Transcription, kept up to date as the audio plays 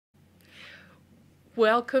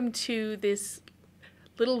Welcome to this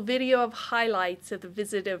little video of highlights of the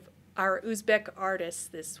visit of our Uzbek artists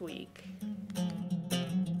this week.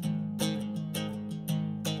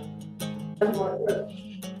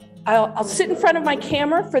 I'll sit in front of my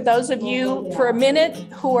camera for those of you for a minute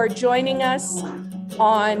who are joining us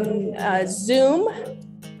on Zoom.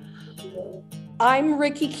 I'm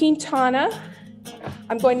Ricky Quintana.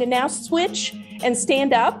 I'm going to now switch and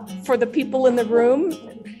stand up for the people in the room.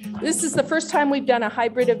 This is the first time we've done a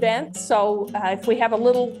hybrid event, so if we have a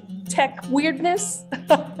little tech weirdness,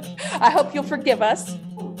 I hope you'll forgive us.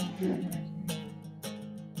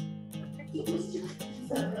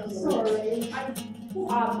 Sorry.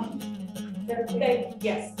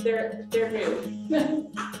 Yes, they're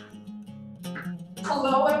new.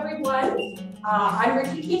 Hello, everyone. I'm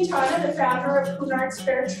Ricky Quintana, the founder of Cunard's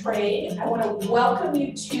Fair Trade. I want to welcome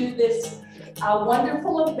you to this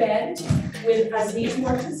wonderful event with Aziz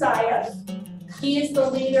Murtazaev. He is the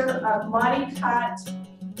leader of Ikat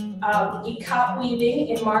Weaving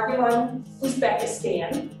in Margilan,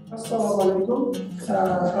 Uzbekistan. Assalamu alaikum.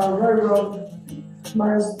 I'm very well.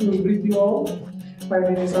 Nice to meet you all. My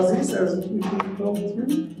name is Aziz, as you know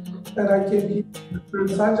me, and I came here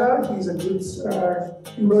with Sanjar. He's a good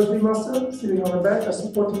embroidery master, sitting on the back,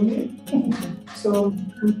 supporting me. So,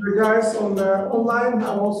 you guys on the online,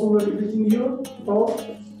 I'm also meeting you all.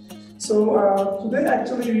 So today,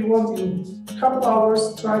 actually, we want in a couple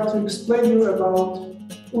hours try to explain you about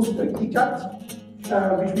Uzbek Ikat,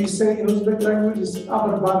 which we say in Uzbek language is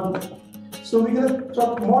embroidery. So we're going to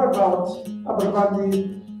talk more about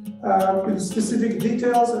embroidery with specific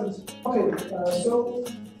details. And so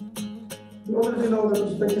you already know that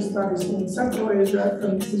Uzbekistan is in Central Asia,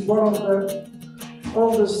 and this is one of the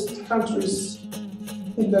oldest countries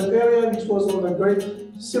in that area, which was on the Great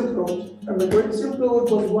Silk Road. And the Great Silk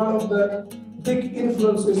Road was one of the big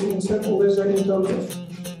influences in Central Asia in terms of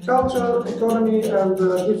culture, economy, and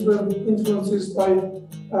different influences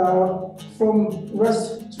from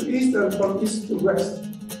west to east and from east to west.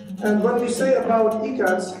 And when we say about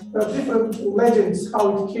Ikat, there are different legends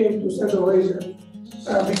how it came to Central Asia.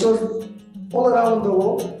 Because all around the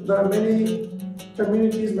world, there are many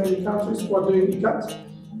communities, many countries who are doing Ikat.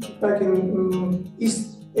 Like in East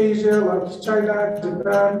Asia, like China,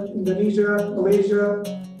 Japan, Indonesia, Malaysia,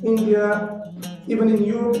 India, even in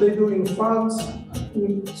Europe, they do in France,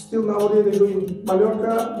 still nowadays they do in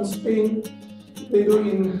Mallorca, in Spain, they do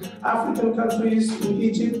in African countries, in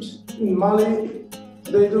Egypt, in Mali,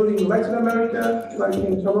 they do in Latin America, like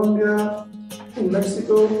in Colombia, in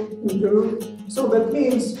Mexico, in Peru. So that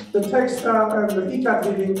means the textile and the Ikat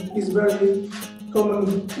weaving is very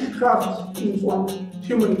common craft for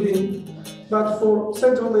human being. But for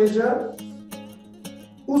Central Asia,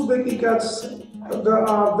 Uzbek Ikats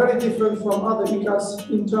are very different from other Ikats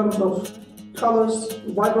in terms of colors,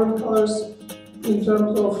 vibrant colors, in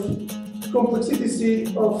terms of complexity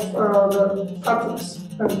of the patterns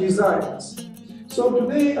and designs. So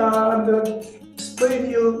today I'm going to explain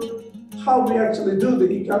you how we actually do the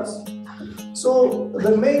Ikats. So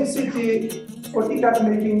the main city for Ikat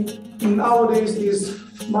making nowadays is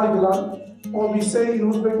Margilan, or we say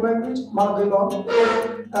in Uzbek language, Margilan.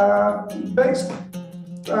 Back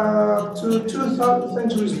to 2,000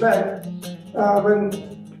 centuries back, when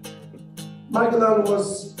Margilan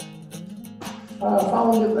was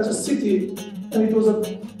founded as a city, and it was a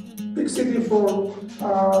big city for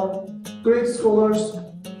great scholars,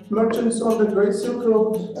 merchants on the Great Silk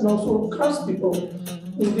Road, and also craftspeople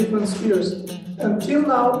in different spheres. Until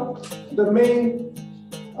now, the main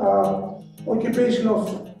occupation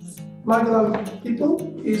of Margilan people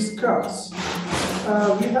is crafts.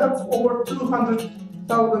 We have over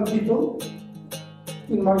 200,000 people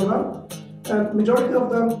in Margilan, and majority of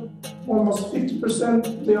them, almost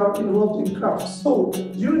 50%, they are involved in crafts. So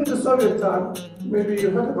during the Soviet time, maybe you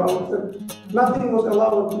heard about it, nothing was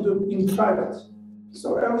allowed to do in private.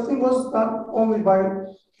 So everything was done only by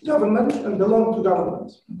government and belonged to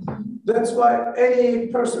government. That's why any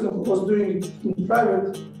person who was doing it in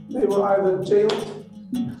private, they were either jailed,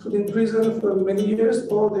 put in prison for many years,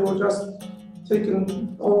 or they were just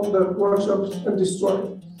taken all the workshops and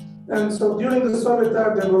destroyed. And so during the Soviet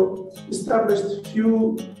time, they were established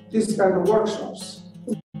few these kind of workshops.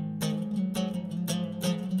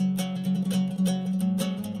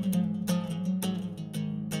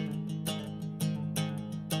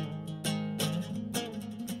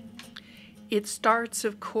 It starts,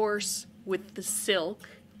 of course, with the silk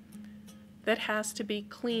that has to be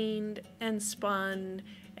cleaned and spun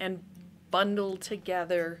and bundled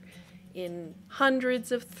together in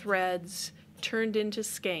hundreds of threads turned into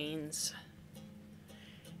skeins,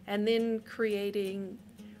 and then creating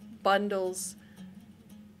bundles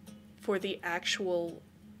for the actual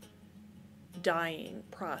dyeing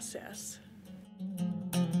process.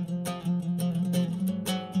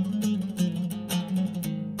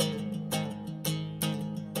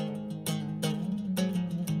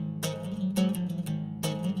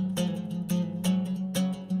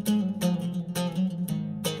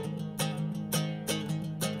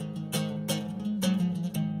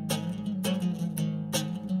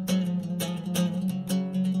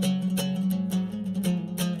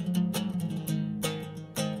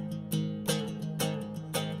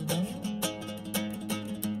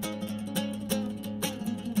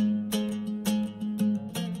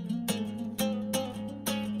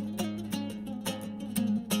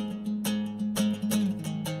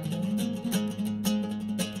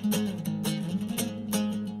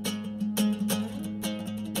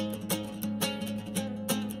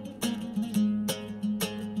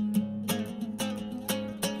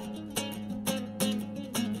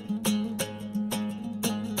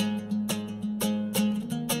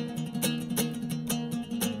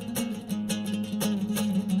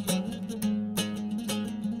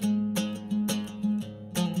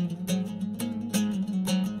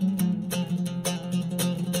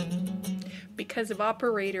 Because of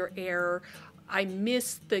operator error, I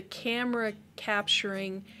missed the camera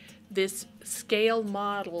capturing this scale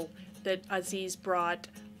model that Aziz brought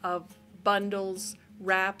of bundles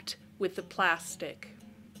wrapped with the plastic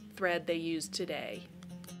thread they use today.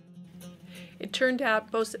 It turned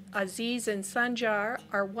out both Aziz and Sanjar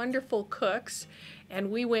are wonderful cooks, and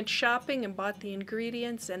we went shopping and bought the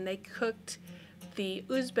ingredients, and they cooked the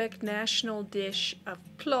Uzbek national dish of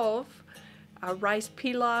plov, a rice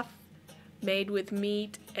pilaf made with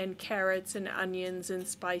meat and carrots and onions and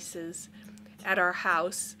spices at our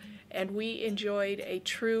house, and we enjoyed a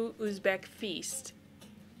true Uzbek feast.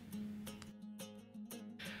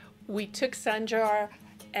 We took Sanjar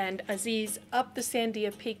and Aziz up the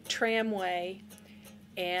Sandia Peak tramway,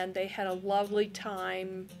 and they had a lovely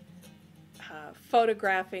time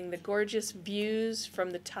photographing the gorgeous views from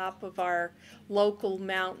the top of our local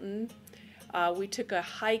mountain. We took a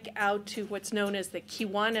hike out to what's known as the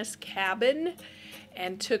Kiwanis cabin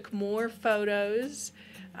and took more photos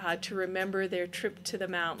to remember their trip to the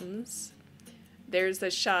mountains. There's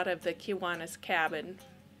a shot of the Kiwanis cabin.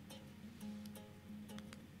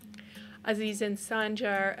 Aziz and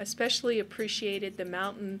Sanjar especially appreciated the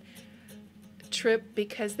mountain trip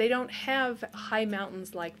because they don't have high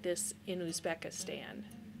mountains like this in Uzbekistan.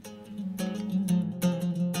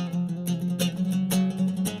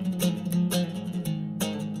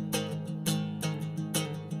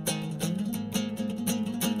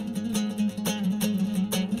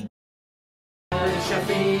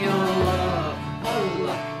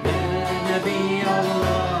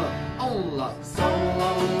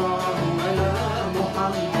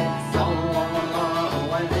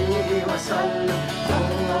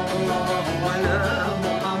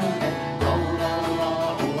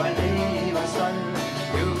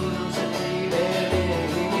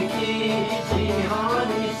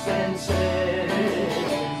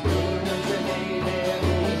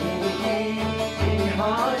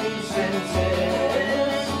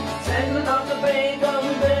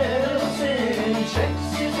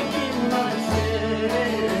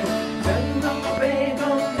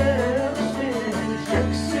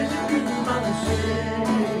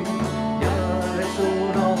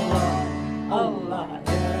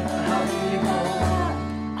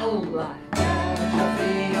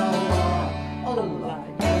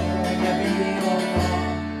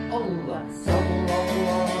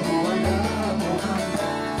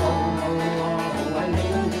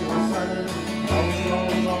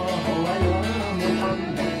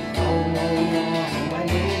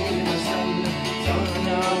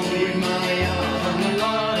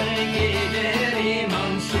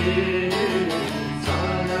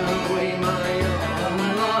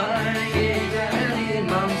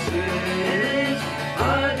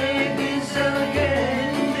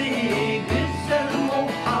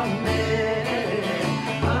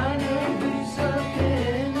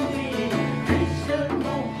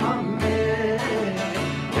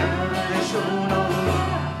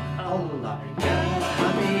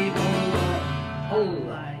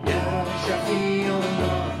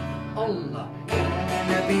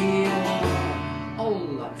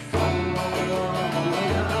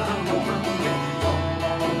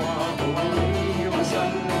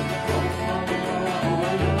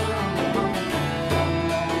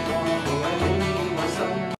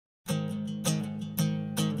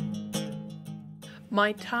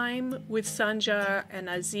 My time with Sanjar and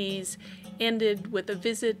Aziz ended with a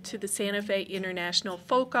visit to the Santa Fe International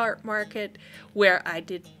Folk Art Market, where I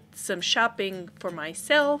did some shopping for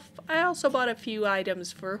myself. I also bought a few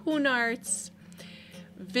items for Hunarts,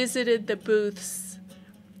 visited the booths,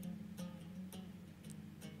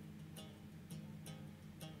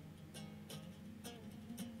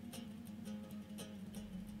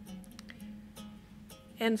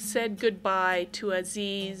 and said goodbye to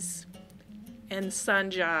Aziz and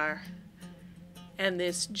Sanjar and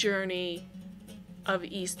this journey of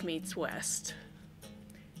East meets West.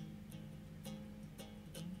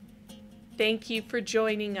 Thank you for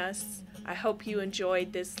joining us. I hope you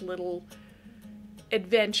enjoyed this little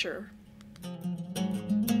adventure.